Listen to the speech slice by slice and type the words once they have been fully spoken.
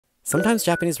Sometimes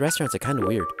Japanese restaurants are kinda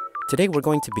weird. Today we're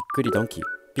going to Bikkuri Donkey.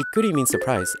 Bikkuri means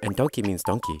surprise, and donkey means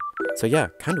donkey. So yeah,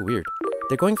 kinda weird.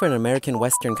 They're going for an American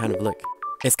Western kind of look.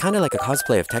 It's kinda like a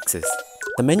cosplay of Texas.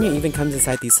 The menu even comes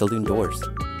inside these saloon doors.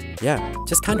 Yeah,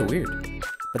 just kinda weird.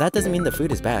 But that doesn't mean the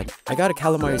food is bad. I got a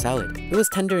calamari salad. It was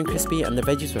tender and crispy and the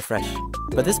veggies were fresh.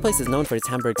 But this place is known for its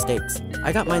hamburg steaks.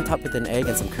 I got mine topped with an egg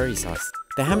and some curry sauce.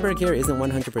 The hamburg here isn't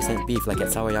 100% beef like at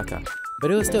Sawayaka,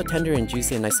 but it was still tender and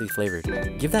juicy and nicely flavored.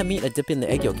 Give that meat a dip in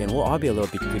the egg yolk and we'll all be a little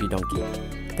Bikkuri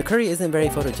Donkey. The curry isn't very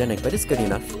photogenic, but it's good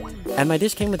enough. And my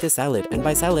dish came with this salad, and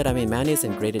by salad I mean mayonnaise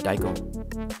and grated daikon.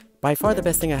 By far the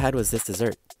best thing I had was this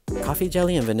dessert. Coffee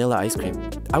jelly and vanilla ice cream.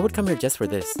 I would come here just for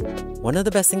this. One of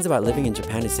the best things about living in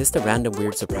Japan is just the random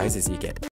weird surprises you get.